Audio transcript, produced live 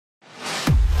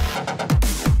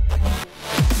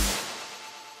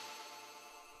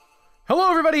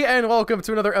everybody, and welcome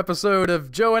to another episode of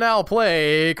Joe and Al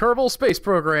Play Kerbal Space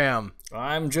Program.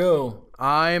 I'm Joe.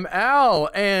 I'm Al,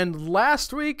 and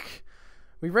last week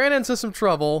we ran into some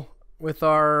trouble with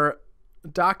our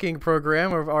docking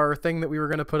program, of our thing that we were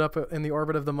going to put up in the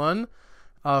orbit of the Mun.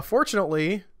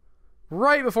 Fortunately,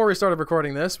 right before we started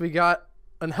recording this, we got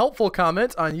an helpful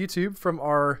comment on YouTube from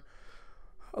our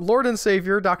Lord and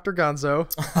Savior, Dr. Gonzo,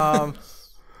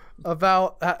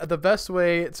 about the best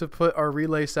way to put our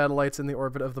relay satellites in the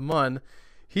orbit of the Mun.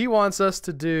 He wants us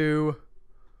to do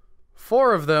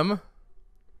 4 of them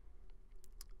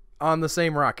on the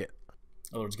same rocket.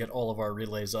 In other words, get all of our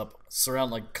relays up,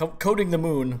 surround, like, coating the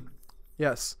moon.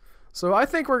 Yes. So I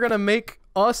think we're going to make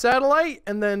a satellite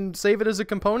and then save it as a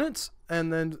component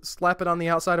and then slap it on the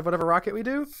outside of whatever rocket we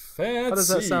do. Fancy. How does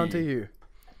that sound to you?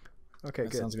 Okay,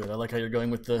 that good. Sounds good. I like how you're going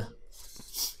with the...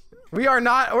 We're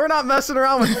not messing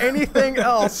around with anything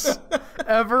else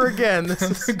ever again. This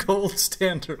is the gold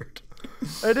standard.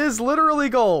 It is literally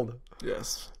gold.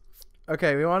 Yes.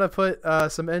 Okay, we want to put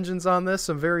some engines on this,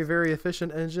 some very, very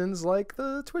efficient engines like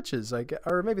the Twitches,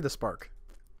 or maybe the Spark.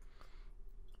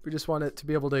 We just want it to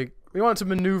be able to, we want it to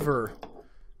maneuver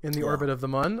in the orbit of the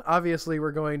Mun. Obviously,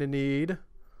 we're going to need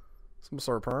some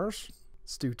solar panels.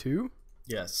 Let's do 2.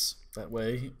 Yes, that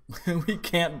way we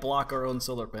can't block our own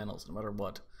solar panels no matter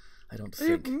what. I don't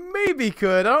think. You maybe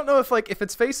could. I don't know if if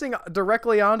it's facing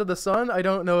directly onto the sun, I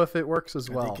don't know if it works as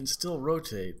well. They can still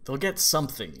rotate. They'll get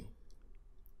something.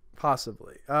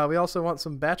 Possibly. We also want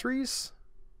some batteries.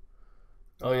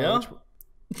 Oh, yeah?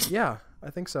 Yeah, I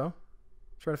think so.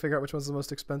 Trying to figure out which one's the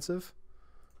most expensive.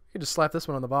 You can just slap this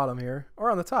one on the bottom here. Or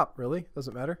on the top, really.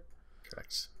 Doesn't matter.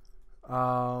 Correct.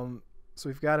 So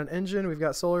we've got an engine. We've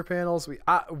got solar panels.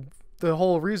 The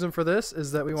whole reason for this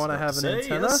is that we want to have an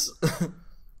antenna. Yes.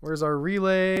 Where's our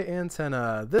relay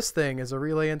antenna? This thing is a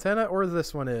relay antenna, or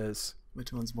this one is?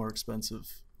 Which one's more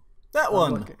expensive? That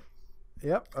one!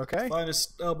 Yep, okay.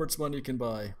 Finest Albert's money you can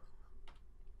buy.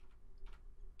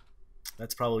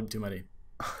 That's probably too many.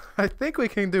 I think we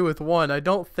can do with 1. I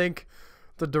don't think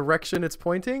the direction it's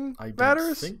pointing matters. I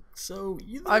don't think so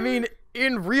either. I mean,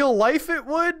 in real life it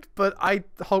would, but I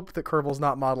hope that Kerbal's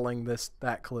not modeling this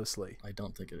that closely. I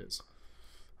don't think it is.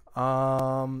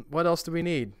 What else do we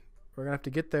need? We're gonna have to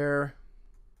get there.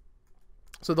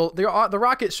 So the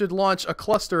rocket should launch a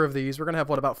cluster of these. We're gonna have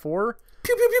what, about 4?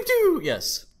 Pew pew pew pew.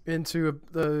 Yes. Into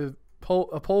a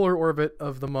polar orbit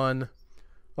of the Mun,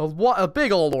 a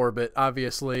big old orbit,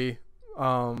 obviously,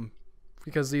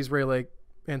 because these relay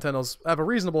antennas have a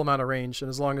reasonable amount of range, and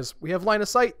as long as we have line of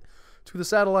sight to the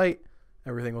satellite,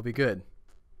 everything will be good.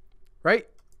 Right?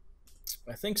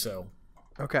 I think so.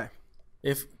 Okay.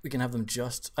 If we can have them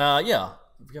just, yeah,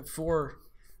 if we have 4.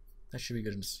 That should be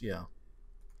good. Yeah.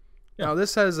 Now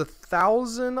this has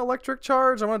 1,000 electric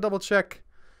charge. I want to double check.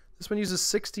 This one uses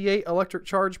 68 electric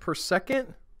charge per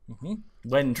second. Mm-hmm.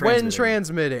 When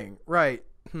transmitting. Right.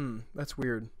 That's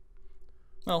weird.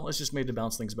 Well, it's just made to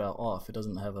bounce things off. It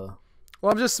doesn't have a...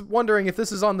 Well, I'm just wondering if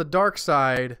this is on the dark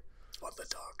side. On the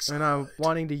dark side. And I'm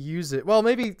wanting to use it. Well,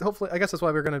 maybe, hopefully, I guess that's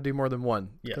why we're going to do more than 1.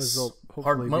 Yes.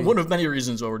 One of many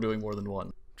reasons why we're doing more than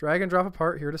 1. Drag and drop a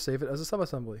part here to save it as a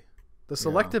subassembly. The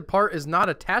selected part is not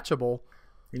attachable.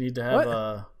 You need to have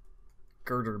a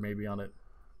girder maybe on it.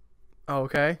 Oh,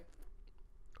 okay.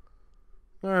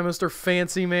 All right, Mr.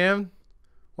 Fancy Man.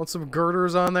 Want some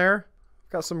girders on there?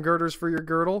 Got some girders for your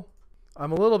girdle.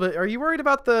 I'm a little bit... Are you worried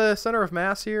about the center of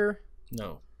mass here?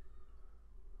 No.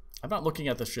 I'm not looking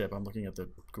at the ship. I'm looking at the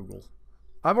Google.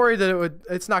 I'm worried that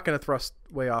it's not going to thrust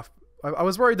way off. I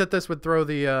was worried that this would throw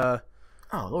the...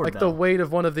 Oh, Lord, like, the weight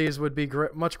of one of these would be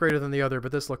much greater than the other,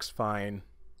 but this looks fine.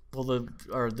 Well,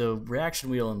 the reaction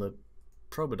wheel and the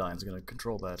probodyne is going to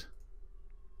control that.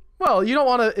 Well, you don't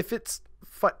want to... If it's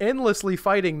endlessly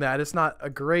fighting that, it's not a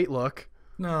great look.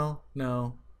 No.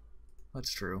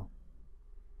 That's true.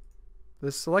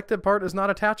 This selected part is not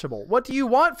attachable. What do you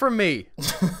want from me?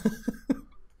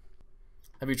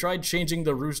 Have you tried changing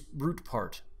the root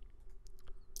part?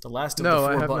 The last of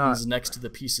the 4 buttons next to the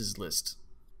pieces list.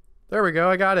 There we go.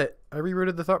 I got it. I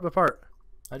rerouted the part.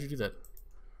 How'd you do that?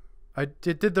 I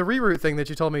did the reroute thing that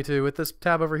you told me to with this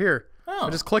tab over here. Oh. I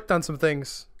just clicked on some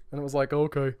things, and it was like,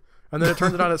 okay. And then it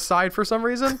turned it on its side for some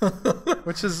reason,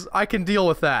 which is, I can deal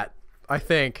with that, I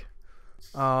think.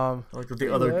 Like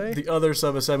the other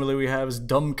subassembly we have is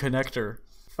dumb connector.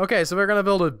 Okay, so we're going to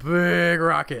build a big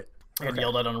rocket. I got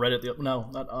yelled at on Reddit. No,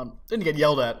 not on. Didn't get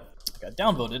yelled at. I got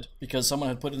downvoted because someone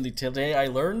had put in the today I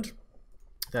learned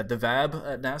that the VAB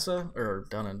at NASA, or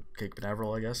down in Cape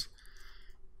Canaveral, I guess,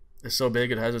 is so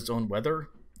big it has its own weather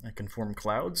and can form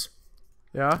clouds.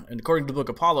 Yeah. And according to the book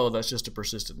Apollo, that's just a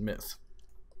persistent myth.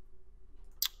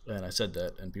 And I said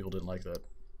that, and people didn't like that.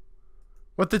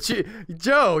 What did you,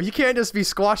 Joe? You can't just be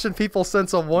squashing people's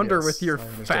sense of wonder with your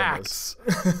facts,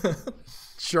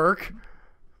 jerk.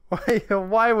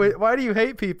 Why do you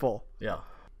hate people? Yeah.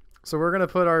 So we're gonna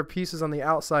put our pieces on the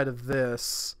outside of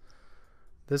this.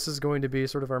 This is going to be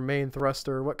sort of our main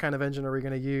thruster. What kind of engine are we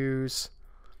gonna use?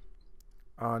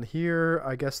 On here,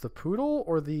 I guess the Poodle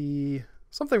or the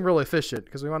something real efficient,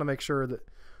 because we want to make sure that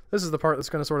this is the part that's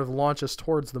going to sort of launch us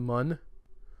towards the Mun.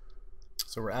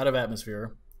 So we're out of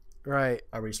atmosphere. Right.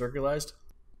 Are we circularized?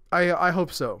 I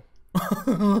hope so.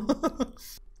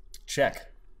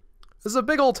 Check. This is a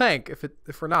big old tank.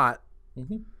 If we're not,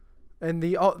 and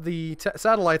the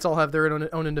satellites all have their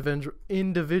own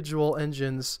individual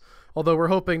engines. Although we're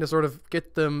hoping to sort of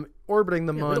get them orbiting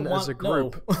the Mun as a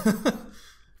group. No.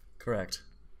 Correct.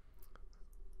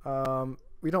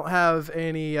 We don't have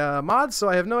any mods, so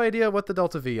I have no idea what the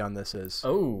Delta V on this is.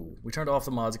 Oh, we turned off the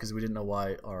mods because we didn't know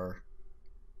why our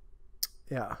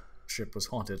ship was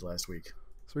haunted last week.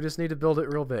 So we just need to build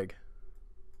it real big.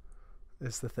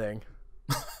 Is the thing.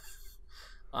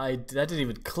 That didn't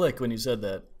even click when you said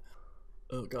that.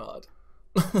 Oh God.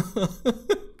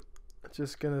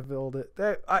 Just gonna build it.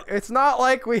 It's not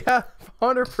like we have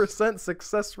 100%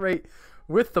 success rate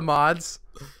with the mods.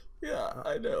 Yeah,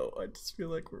 I know. I just feel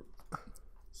like we're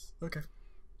okay.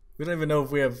 We don't even know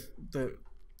if we have the.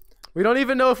 We don't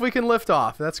even know if we can lift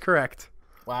off. That's correct.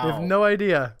 Wow. We have no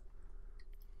idea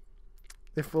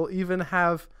if we'll even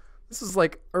have. This is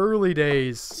like early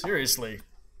days. Seriously,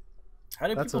 how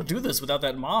do people do this without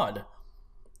that mod?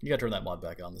 You gotta turn that mod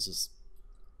back on. This is.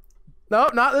 No,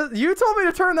 not you. Told me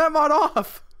to turn that mod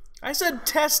off. I said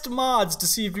test mods to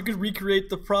see if you could recreate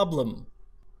the problem.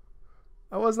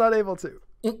 I was not able to.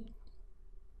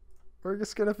 We're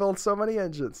just gonna build so many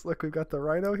engines. Look, we've got the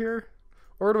Rhino here.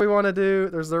 Or do we want to do?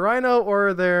 There's the Rhino,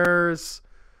 or there's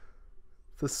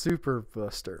the Super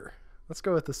Buster. Let's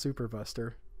go with the Super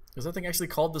Buster. Is that thing actually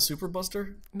called the Super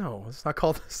Buster? No, it's not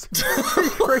called the Super. Are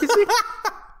you crazy?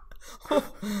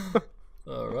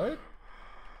 All right,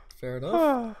 fair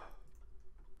enough.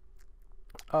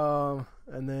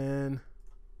 And then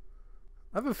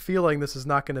I have a feeling this is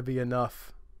not going to be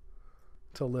enough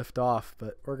to lift off,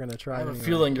 but we're going to try. I have a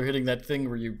feeling you're hitting that thing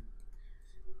where you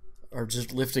are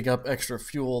just lifting up extra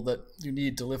fuel that you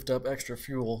need to lift up extra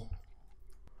fuel.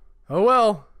 Oh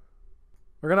well.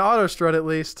 We're going to auto strut at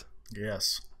least.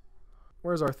 Yes.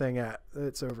 Where's our thing at?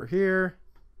 It's over here.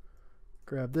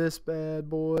 Grab this bad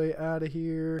boy out of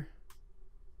here.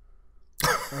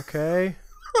 Okay.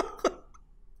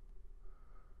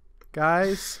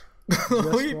 Guys,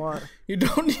 you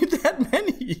don't need that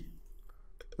many.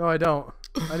 No, I don't.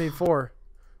 I need 4.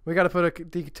 We got to put a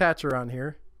detacher on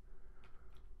here.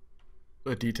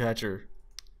 A detacher?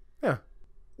 Yeah.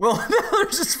 Well, now they're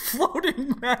just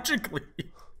floating magically.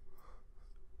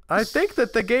 I think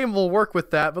that the game will work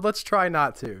with that, but let's try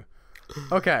not to.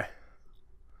 Okay.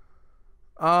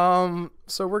 So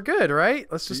we're good, right?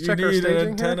 Let's just check our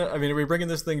staging here. I mean, are we bringing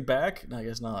this thing back? No, I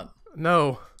guess not.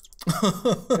 No.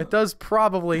 It does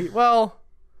probably, well,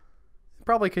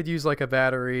 probably could use like a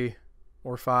battery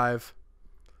or 5.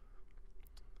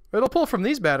 It'll pull from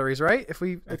these batteries, right? If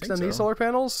we extend these solar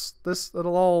panels,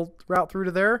 it'll all route through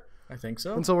to there. I think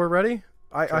so. Until we're ready.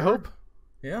 I hope.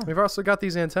 Yeah. We've also got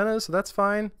these antennas, so that's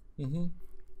fine.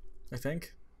 I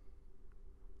think.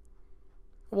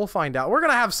 We'll find out. We're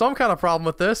going to have some kind of problem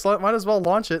with this. Might as well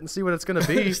launch it and see what it's going to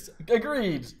be.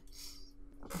 Agreed.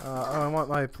 I want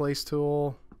my place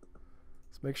tool.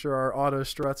 Let's make sure our auto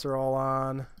struts are all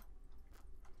on.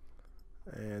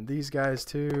 And these guys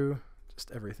too.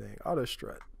 Just everything. Auto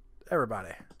strut.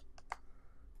 Everybody.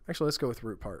 Actually, let's go with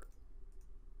root part.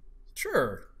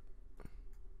 Sure.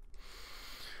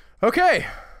 Okay.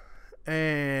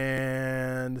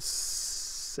 And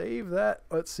save that.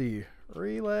 Let's see.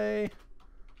 Relay.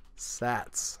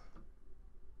 Sats.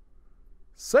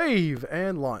 Save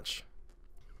and launch.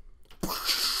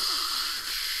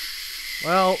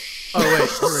 Well, oh wait,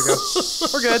 here we go.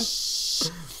 We're good.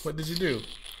 What did you do?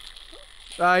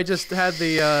 I just had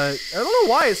the, I don't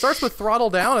know why, it starts with throttle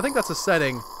down. I think that's a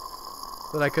setting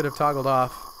that I could have toggled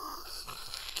off.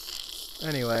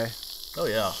 Anyway. Oh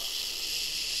yeah.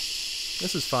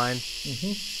 This is fine.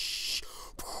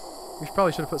 We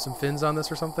probably should have put some fins on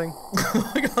this or something.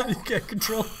 Oh my god, you can't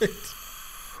control it.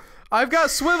 I've got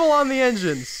swivel on the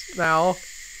engines now.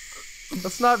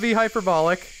 Let's not be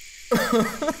hyperbolic.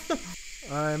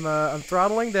 I'm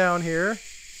throttling down here.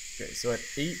 Okay, so at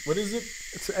 8, what is it?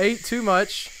 It's 8 too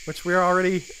much, which we're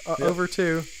already over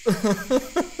 2.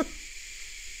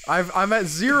 I'm at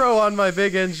 0 on my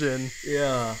big engine.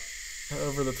 Yeah.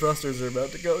 However, the thrusters are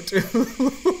about to go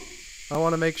to. I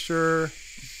want to make sure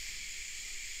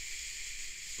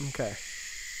Okay.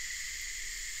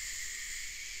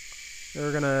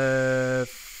 We're gonna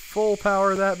full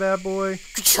power that bad boy.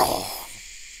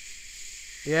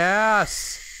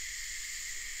 Yes!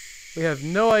 We have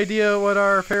no idea what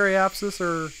our periapsis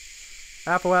or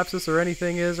apoapsis or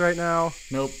anything is right now.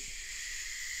 Nope.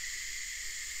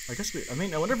 I guess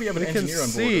I wonder if we have an We can engineer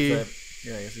on board see- with that.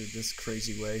 Yeah, this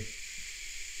crazy way.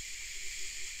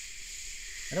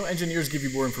 I know engineers give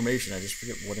you more information. I just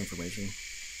forget what information.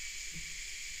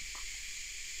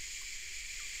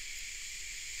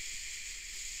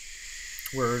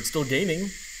 We're still gaining,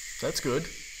 so that's good.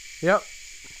 Yep.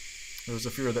 There was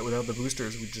a fear that without the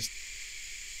boosters, we'd just...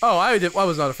 Oh, I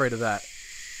was not afraid of that.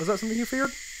 Was that something you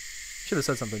feared? Should have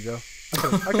said something, Joe.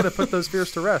 I could have put those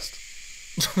fears to rest.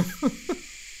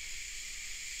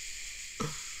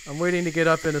 I'm waiting to get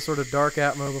up into sort of dark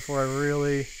atmo before I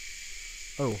really...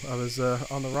 Oh, I was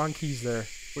on the wrong keys there.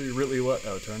 Were you really what?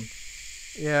 Oh, turn.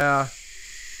 Yeah.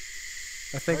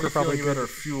 I think How are we're you probably feeling good. about our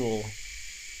fuel?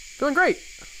 Feeling great.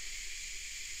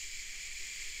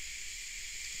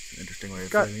 An interesting way of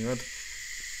Got- phrasing that.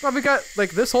 Well, we got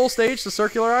like this whole stage to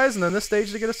circularize, and then this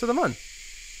stage to get us to the Mun.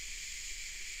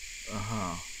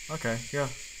 Uh-huh. Okay, yeah.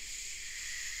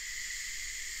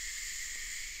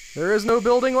 There is no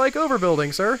building like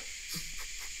overbuilding, sir.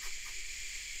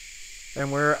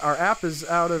 And where our app is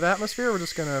out of atmosphere, we're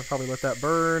just gonna probably let that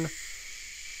burn.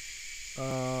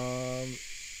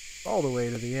 All the way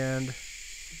to the end.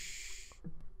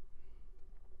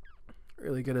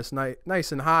 Really get us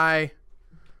nice and high.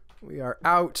 We are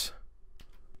out.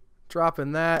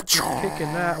 Dropping that,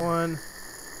 kicking that one.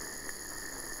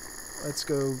 Let's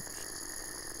go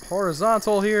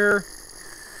horizontal here.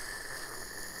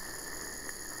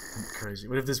 Crazy.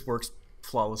 What if this works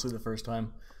flawlessly the first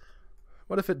time?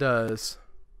 What if it does?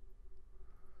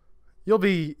 You'll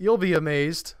be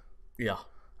amazed. Yeah.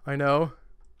 I know.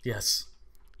 Yes.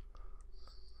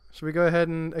 Should we go ahead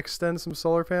and extend some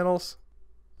solar panels?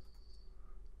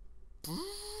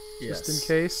 Yes. Just in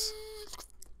case.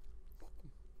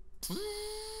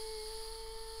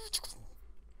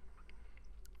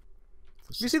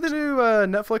 You see the new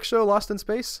Netflix show Lost in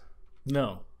Space?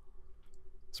 No.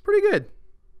 It's pretty good.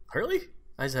 Really?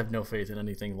 I just have no faith in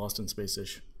anything Lost in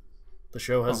Space-ish. The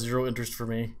show has zero interest for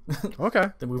me. Okay.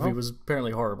 The movie was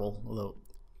apparently horrible, although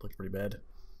it looked pretty bad.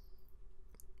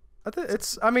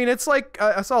 It's like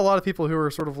I saw a lot of people who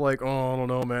were sort of like, oh, I don't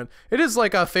know, man. It is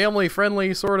like a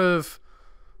family-friendly sort of.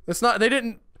 It's not.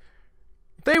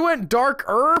 They went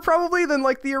darker probably than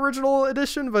like the original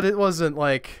edition, but it wasn't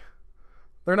like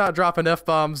they're not dropping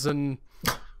F-bombs and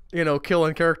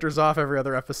killing characters off every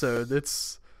other episode.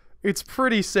 It's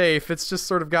pretty safe. It's just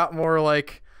sort of got more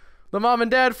like the mom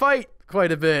and dad fight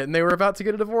quite a bit, and they were about to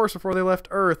get a divorce before they left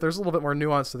Earth. There's a little bit more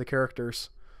nuance to the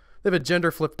characters. They have a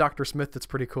gender flip Dr. Smith that's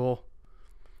pretty cool.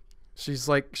 She's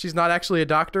not actually a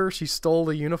doctor. She stole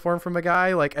the uniform from a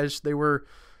guy as the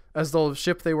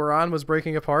ship they were on was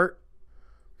breaking apart.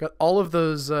 Got all of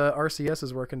those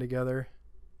RCSs working together.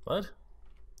 What?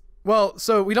 Well,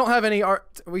 so we don't have any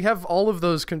we have all of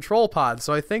those control pods,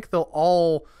 so I think they'll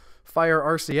all fire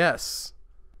RCS.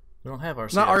 We don't have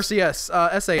RCS. Not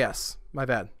RCS, SAS. My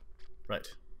bad. Right.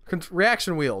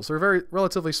 Reaction wheels. They're very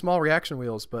relatively small reaction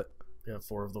wheels, but We have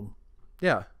 4 of them.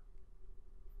 yeah.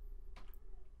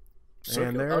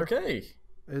 And there okay.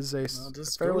 is a I'll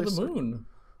just fairly go to the moon.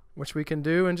 which we can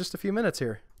do in just a few minutes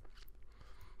here.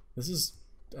 This is...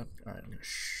 all right, I'm gonna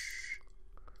shh.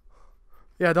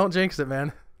 Yeah, don't jinx it,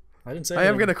 man. I didn't say I am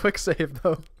anything. gonna quick save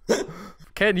though.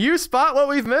 Can you spot what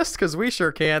we've missed? Because we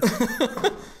sure can't.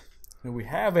 And we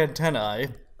have antennae.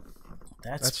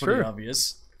 That's pretty true.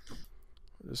 obvious.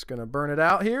 Just gonna burn it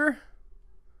out here.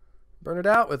 Burn it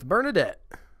out with Bernadette.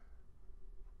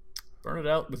 Burn it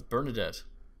out with Bernadette.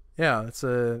 Yeah, it's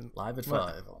a Live at 5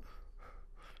 on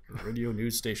your radio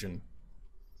news station.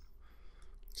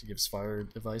 She gives fire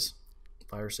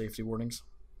safety warnings.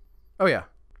 Oh yeah.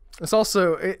 It's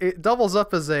also it doubles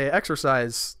up as a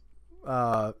exercise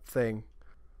thing.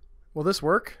 Will this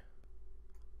work?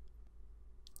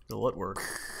 Will it work?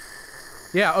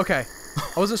 Yeah, okay.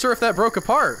 I wasn't sure if that broke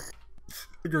apart.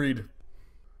 Agreed.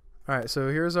 Alright, so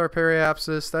here's our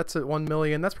periapsis. That's at 1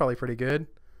 million. That's probably pretty good.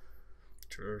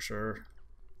 Sure.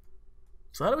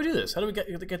 So how do we do this? How do we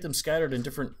get them scattered in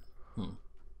different...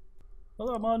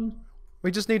 Hello, I'm on.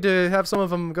 We just need to have some of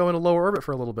them go into lower orbit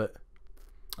for a little bit.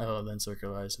 Oh, and then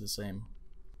circularize to the same.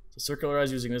 So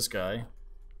circularize using this guy.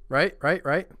 Right.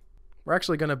 We're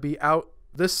actually going to be out.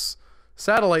 This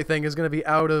satellite thing is going to be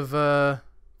out of the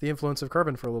influence of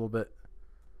Kerbin for a little bit.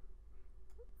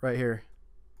 Right here.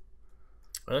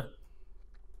 What?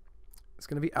 It's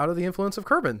going to be out of the influence of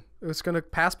Kerbin. It's going to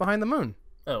pass behind the moon.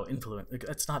 Oh, influence.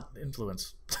 That's not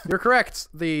influence. You're correct.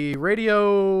 The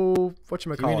radio,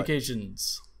 whatchamacallit?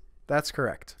 Communications. That's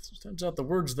correct. Turns out the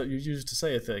words that you use to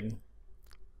say a thing.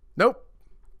 Nope.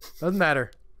 Doesn't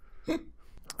matter. All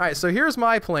right, so here's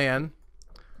my plan.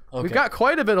 Okay. We've got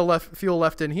quite a bit of fuel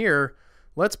left in here.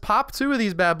 Let's pop 2 of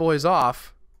these bad boys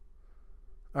off.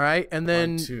 All right, and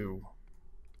then... Why 2?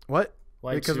 What?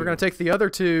 Why because 2? We're going to take the other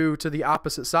 2 to the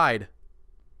opposite side.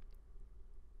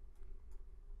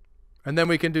 And then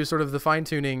we can do sort of the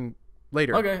fine-tuning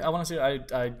later. Okay, I want to see.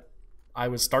 I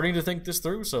was starting to think this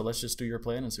through, so let's just do your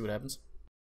plan and see what happens.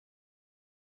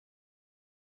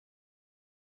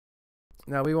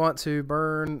 Now we want to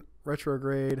burn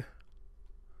retrograde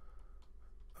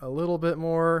a little bit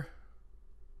more.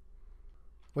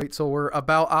 Wait till we're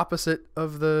about opposite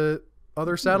of the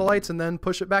other satellites and then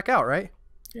push it back out, right?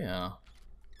 Yeah.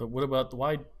 But what about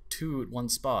why 2 at one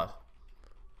spot?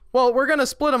 Well, we're going to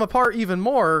split them apart even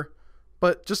more,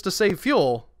 but just to save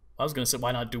fuel. I was going to say,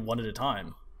 why not do 1 at a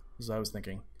time? As I was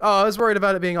thinking. Oh, I was worried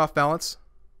about it being off balance.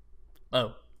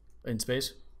 Oh, in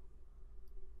space?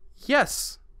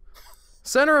 Yes.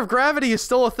 Center of gravity is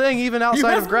still a thing even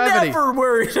outside of gravity. You have never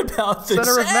worried about this.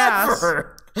 Center of mass.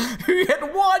 Ever. You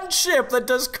get one ship that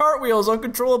does cartwheels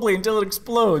uncontrollably until it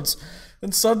explodes,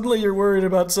 and suddenly you're worried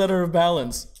about center of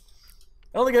balance.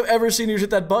 I don't think I've ever seen you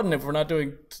hit that button if we're not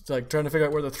doing, like, trying to figure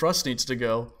out where the thrust needs to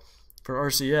go for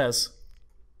RCS.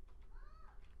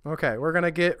 Okay, we're going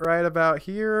to get right about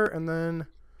here, and then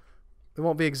it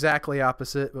won't be exactly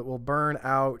opposite, but we'll burn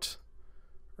out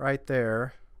right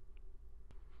there.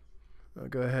 I'll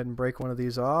go ahead and break one of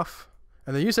these off.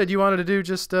 And then you said you wanted to do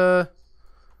just try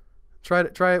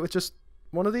it with just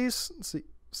one of these.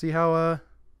 See how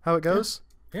it goes.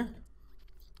 Yeah.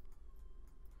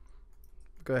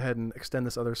 Go ahead and extend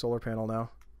this other solar panel now.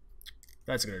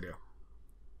 That's a good idea.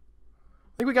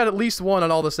 I think we got at least one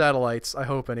on all the satellites. I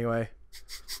hope anyway.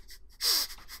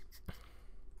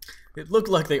 It looked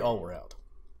like they all were out.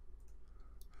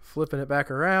 Flipping it back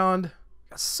around.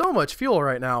 Got so much fuel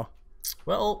right now.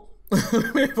 Well,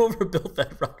 we've overbuilt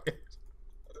that rocket.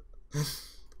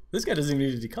 This guy doesn't even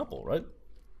need to decouple, right?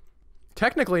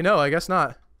 Technically, no, I guess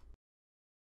not.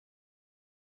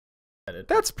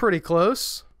 That's pretty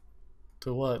close.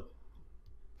 To what?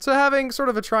 To having sort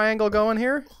of a triangle going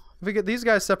here. If we get these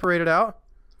guys separated out.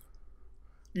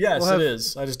 Yes, it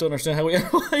is. I just don't understand how we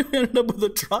ended up with a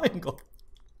triangle.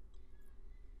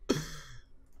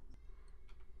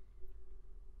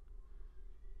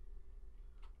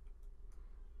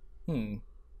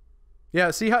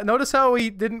 Yeah, notice how we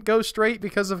didn't go straight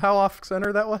because of how off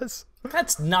center that was?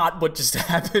 That's not what just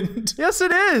happened. Yes,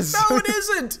 it is. No, it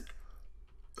isn't.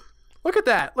 Look at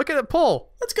that. Look at it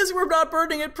pull. That's because we're not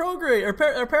burning at prograde or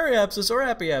periapsis or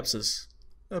apiapsis.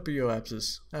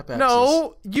 Epioapsis. Apapsis.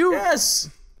 No, you. Yes.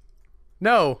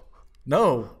 No.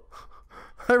 No.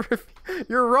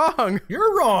 You're wrong.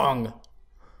 You're wrong.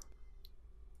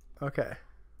 Okay.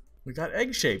 We got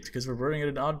egg-shaped because we're burning at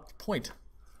an odd point.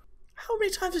 How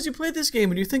many times has you played this game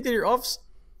and you think that you're off?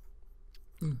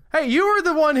 Hey, you were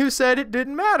the one who said it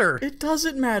didn't matter. It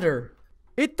doesn't matter.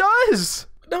 It does.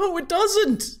 No, it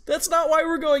doesn't. That's not why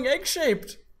we're going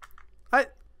egg-shaped.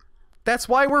 That's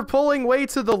why we're pulling way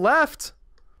to the left.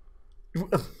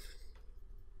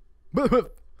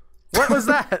 What was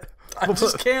that? I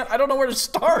just can't. I don't know where to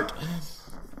start.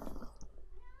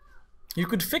 You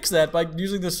could fix that by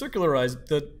using the circularize.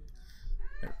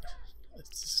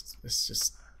 It's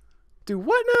just. Do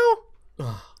what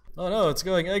now? Oh no, it's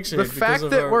going egg-shaped. The fact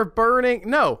that we're burning.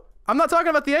 No, I'm not talking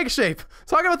about the egg shape. I'm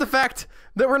talking about the fact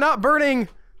that we're not burning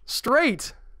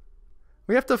straight.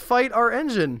 We have to fight our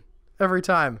engine every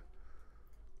time.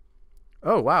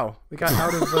 Oh wow, we got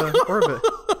out of orbit.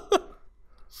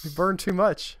 We burned too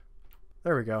much.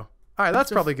 There we go. All right,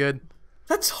 that's probably good.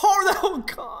 That's hard. Oh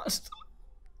god.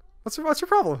 What's your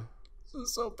problem? This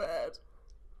is so bad.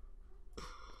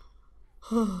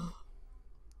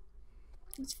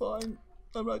 It's fine.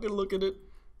 I'm not gonna look at it.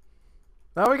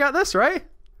 Now we got this, right?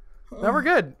 Now we're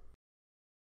good.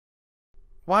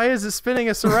 Why is it spinning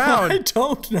us around? I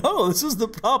don't know. This is the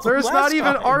problem. There's not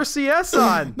even RCS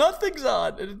on. Nothing's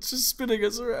on, and it's just spinning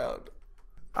us around.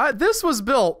 This was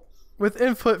built with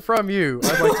input from you,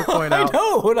 I'd like to point out. I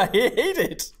know, and I hate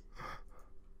it.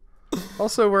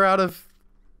 Also, we're out of,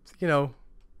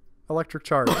 electric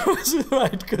charge.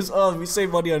 Right, because we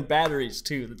save money on batteries,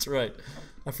 too. That's right.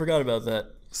 I forgot about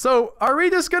that. So, are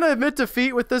we just going to admit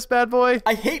defeat with this bad boy?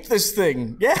 I hate this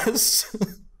thing. Yes.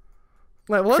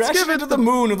 Let's give it the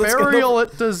moon burial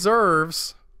it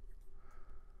deserves.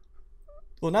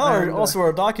 Well, now also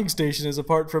our docking station is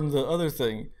apart from the other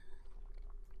thing.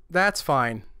 That's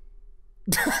fine.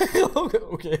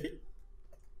 Okay.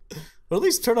 But at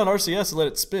least turn on RCS and let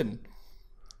it spin.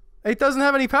 It doesn't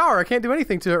have any power. I can't do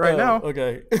anything to it right now.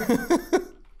 Okay.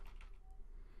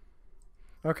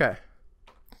 Okay.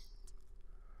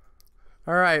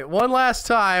 All right, one last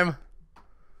time.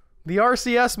 The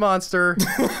RCS monster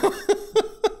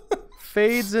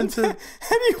fades into...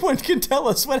 Anyone can tell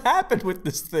us what happened with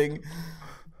this thing.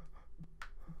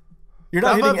 You're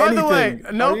not hitting anything. By the way,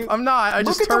 nope, I'm not. I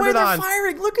just turned it on. Look at the way they're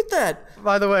firing. Look at that.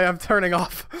 By the way, I'm turning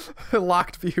off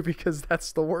locked view because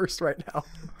that's the worst right now.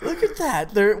 Look at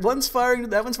that. One's firing.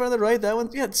 That one's firing to the right. That one.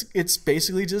 Yeah, it's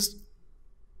basically just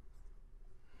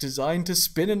designed to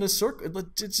spin in a circle.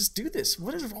 Let's just do this.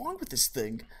 What is wrong with this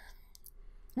thing?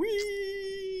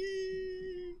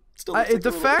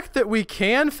 The fact that we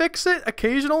can fix it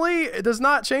occasionally, it does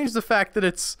not change the fact that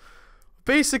it's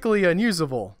basically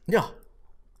unusable. Yeah.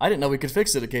 I didn't know we could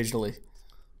fix it occasionally.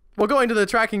 Well, going to the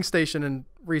tracking station and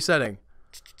resetting.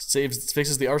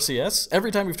 Fixes the RCS?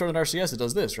 Every time we've turned an RCS, it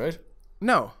does this, right?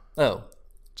 No. Oh.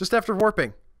 Just after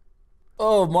warping.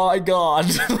 Oh my god.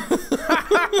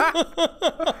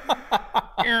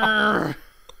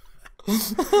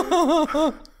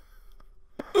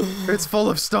 It's full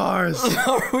of stars.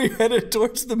 Are we headed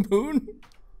towards the moon?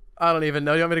 I don't even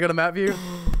know. You want me to go to map view?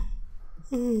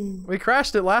 We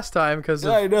crashed it last time because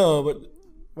of... I know, but...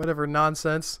 whatever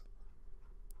nonsense.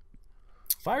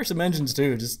 Fire some engines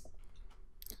too, just...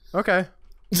 Okay.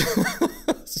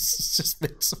 just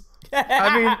make some...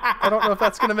 I mean, I don't know if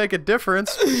that's going to make a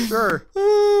difference. Sure.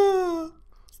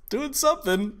 Doing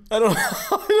something. I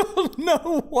don't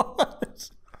know what.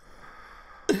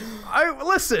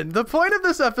 Listen, the point of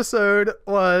this episode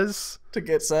was... to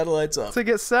get satellites up. To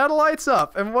get satellites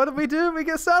up. And what did we do? We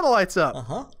get satellites up.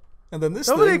 Uh-huh. And then this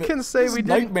Nobody can say we didn't...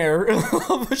 nightmare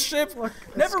of a ship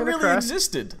never really crash.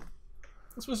 existed.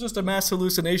 This was just a mass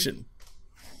hallucination.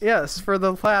 Yes, for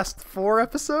the last 4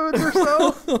 episodes or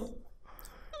so.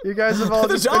 You guys have all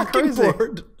just been crazy.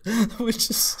 Board, which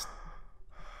is...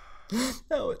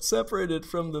 now it's separated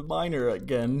from the miner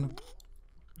again.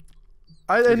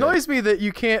 It annoys me that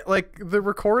you can't, like, the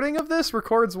recording of this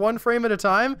records 1 frame at a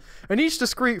time, and each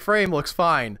discrete frame looks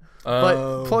fine.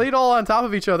 But played all on top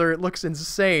of each other, it looks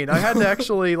insane. I had to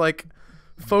actually, like,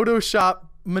 Photoshop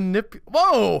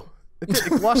Whoa!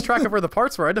 It lost track of where the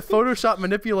parts were. I had to Photoshop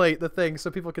manipulate the thing so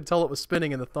people could tell it was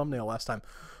spinning in the thumbnal last time.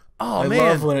 Oh, man. I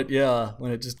love when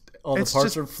it just, all the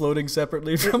parts are floating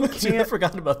separately from it. I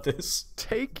forgot about this.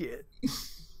 Take it.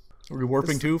 Are we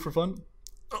warping too for fun?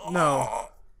 No.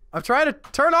 I'm trying to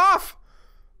turn off.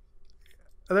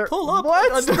 Pull up.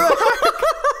 What?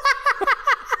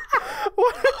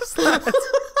 What is that?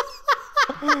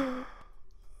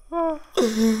 Oh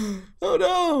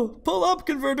no! Pull up,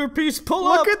 converter piece. Pull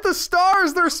up. Look at the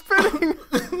stars. They're spinning.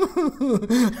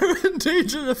 They're in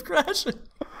danger of crashing.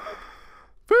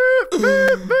 Boop,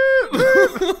 boop, boop,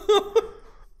 boop.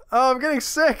 Oh, I'm getting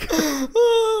sick.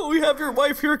 Oh, we have your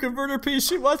wife here, converter piece.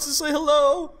 She wants to say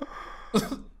hello.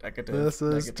 This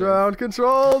is ground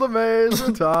control to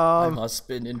Major Tom. I must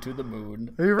spin into the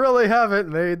moon. We really haven't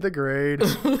made the grade. No.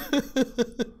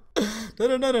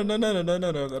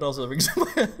 That also rings in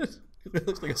my head. It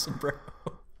looks like a sombrero.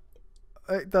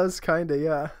 It does kinda,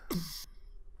 yeah.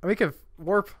 We could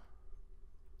warp.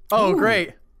 Oh, ooh.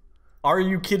 Great. Are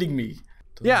you kidding me?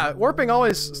 Yeah, warping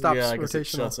always stops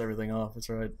rotation. It shuts everything off. That's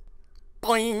right.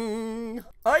 Boing.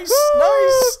 Nice,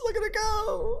 nice. Look at it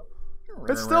go.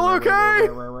 It's still okay.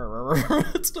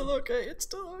 It's still okay. It's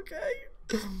still okay.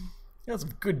 Got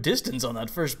some good distance on that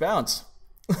first bounce.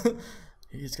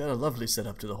 He's got a lovely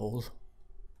setup to the hole.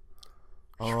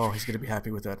 Oh, he's gonna be happy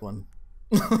with that one.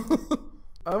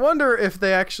 I wonder if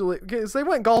they actually, because they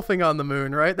went golfing on the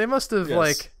moon, right? They must have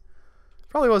like,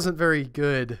 probably wasn't very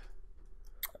good.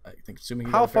 I think assuming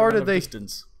how far did they?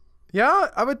 Distance. Yeah,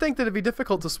 I would think that it'd be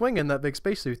difficult to swing in that big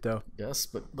spacesuit, though. Yes,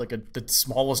 but like the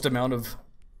smallest amount of.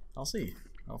 I'll see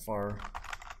how far.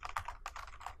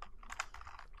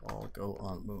 I'll go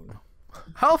on moon.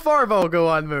 How far will go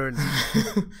on moon?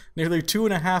 Nearly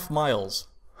 2.5 miles.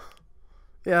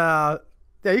 Yeah,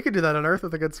 you could do that on Earth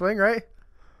with a good swing, right?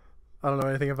 I don't know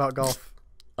anything about golf.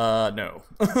 No.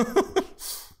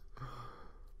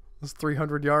 It's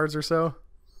 300 yards or so.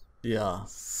 Yeah,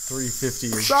 350.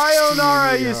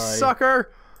 Sayonara, you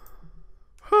sucker!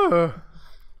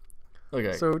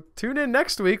 Okay. So tune in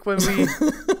next week when we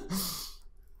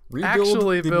rebuild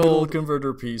actually the build middle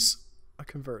converter piece. A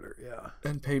converter, yeah.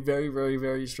 And pay very, very,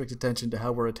 very strict attention to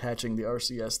how we're attaching the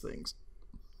RCS things.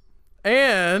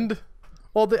 And,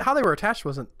 well, how they were attached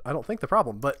wasn't, I don't think, the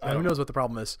problem, but who knows what the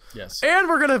problem is. Yes. And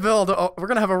we're gonna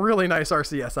have a really nice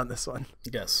RCS on this one.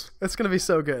 Yes. It's gonna be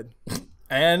so good.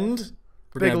 And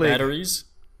we're gonna have batteries.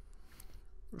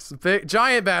 Some big,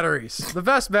 giant batteries. The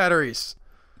best batteries.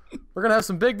 We're going to have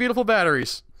some big, beautiful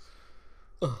batteries.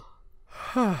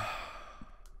 Goodbye.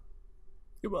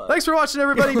 Thanks for watching,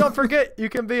 everybody. Don't forget, you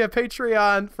can be a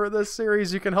Patreon for this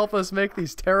series. You can help us make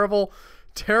these terrible,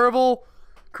 terrible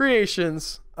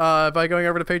creations by going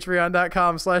over to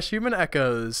patreon.com/human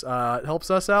echoes. It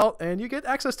helps us out, and you get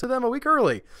access to them a week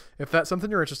early if that's something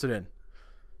you're interested in.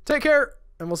 Take care,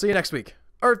 and we'll see you next week.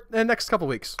 Or next couple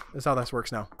weeks is how this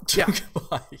works now. Yeah.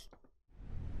 Goodbye.